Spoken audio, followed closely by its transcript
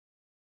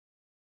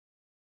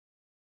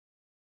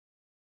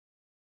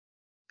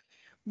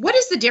What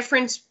is the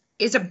difference?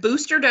 Is a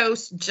booster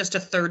dose just a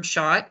third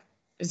shot?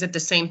 Is it the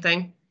same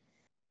thing?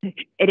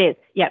 It is.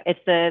 Yeah, it's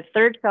the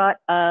third shot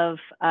of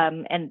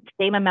and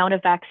same amount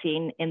of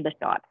vaccine in the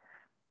shot.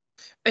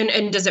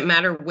 And does it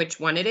matter which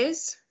one it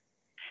is?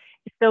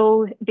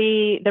 So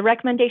the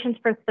recommendations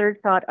for third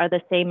shot are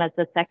the same as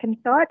the second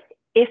shot.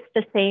 If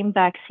the same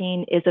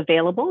vaccine is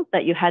available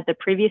that you had the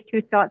previous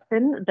two shots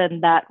in,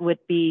 then that would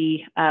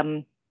be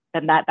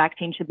then that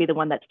vaccine should be the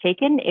one that's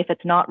taken. If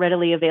it's not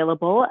readily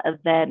available,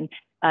 then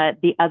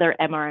the other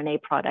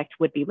mRNA product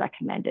would be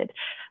recommended.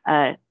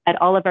 At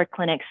all of our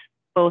clinics,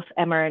 both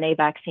mRNA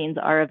vaccines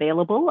are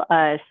available,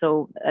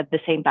 so the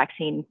same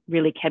vaccine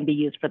really can be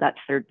used for that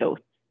third dose.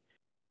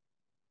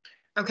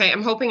 Okay,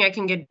 I'm hoping I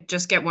can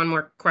just get one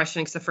more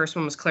question because the first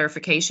one was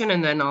clarification,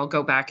 and then I'll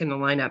go back in the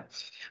lineup.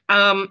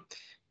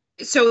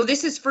 So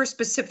this is for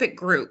specific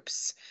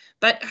groups,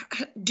 but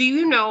do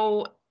you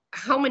know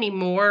how many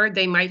more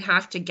they might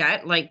have to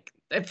get? Like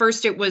at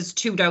first it was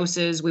 2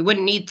 doses, we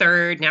wouldn't need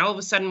third. Now all of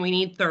a sudden we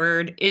need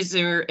third. Is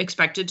there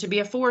expected to be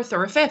a fourth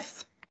or a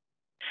fifth?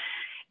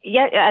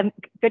 Yeah,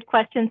 good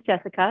questions,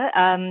 Jessica.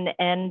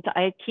 And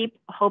I keep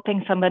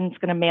hoping someone's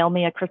going to mail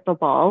me a crystal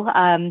ball.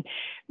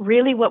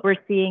 Really, what we're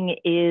seeing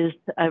is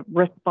a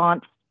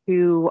response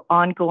to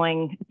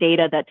ongoing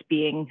data that's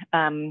being,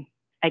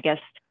 I guess,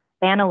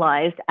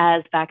 analyzed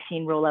as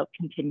vaccine rollout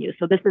continues.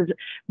 So this is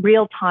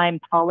real-time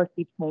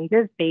policy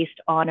changes based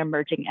on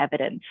emerging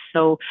evidence.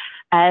 So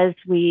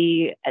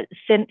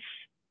since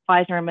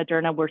Pfizer and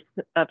Moderna were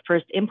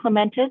first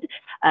implemented,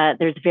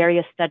 there's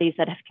various studies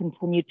that have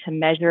continued to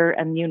measure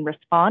immune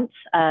response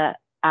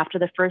after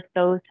the first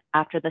dose,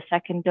 after the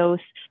second dose.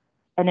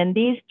 And in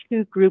these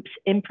two groups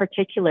in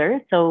particular,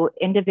 so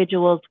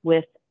individuals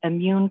with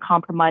immune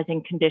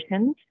compromising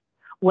conditions,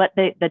 what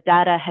the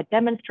data had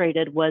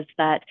demonstrated was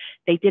that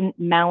they didn't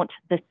mount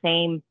the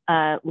same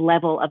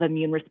level of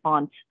immune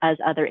response as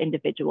other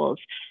individuals.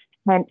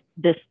 Hence,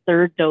 this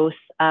third dose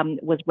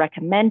was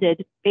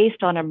recommended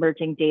based on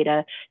emerging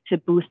data to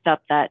boost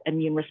up that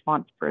immune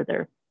response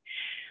further.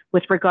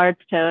 With regards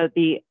to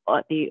the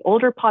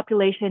older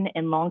population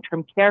in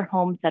long-term care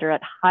homes that are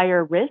at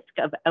higher risk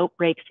of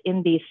outbreaks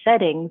in these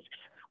settings,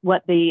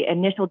 what the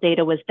initial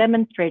data was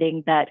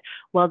demonstrating that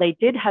while they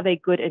did have a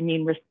good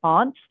immune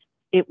response,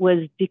 it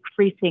was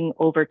decreasing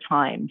over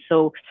time.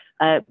 So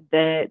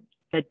the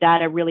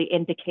data really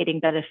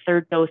indicating that a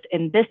third dose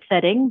in this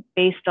setting,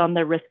 based on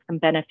the risks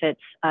and benefits,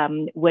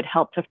 would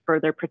help to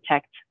further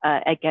protect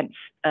against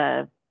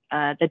the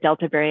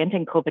Delta variant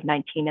and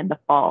COVID-19 in the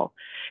fall.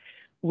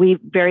 We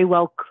very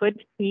well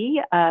could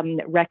see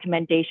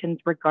recommendations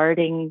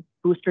regarding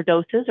booster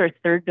doses or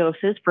third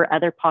doses for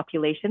other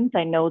populations.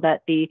 I know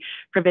that the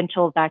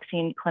Provincial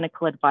Vaccine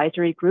Clinical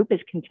Advisory Group is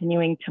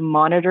continuing to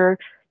monitor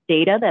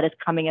data that is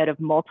coming out of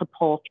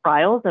multiple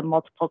trials and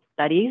multiple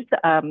studies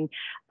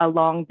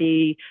along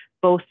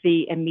both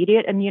the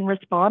immediate immune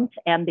response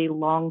and the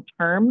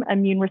long-term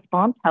immune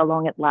response, how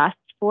long it lasts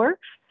for.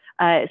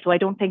 So I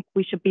don't think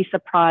we should be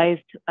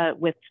surprised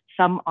with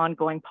some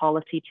ongoing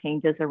policy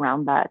changes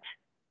around that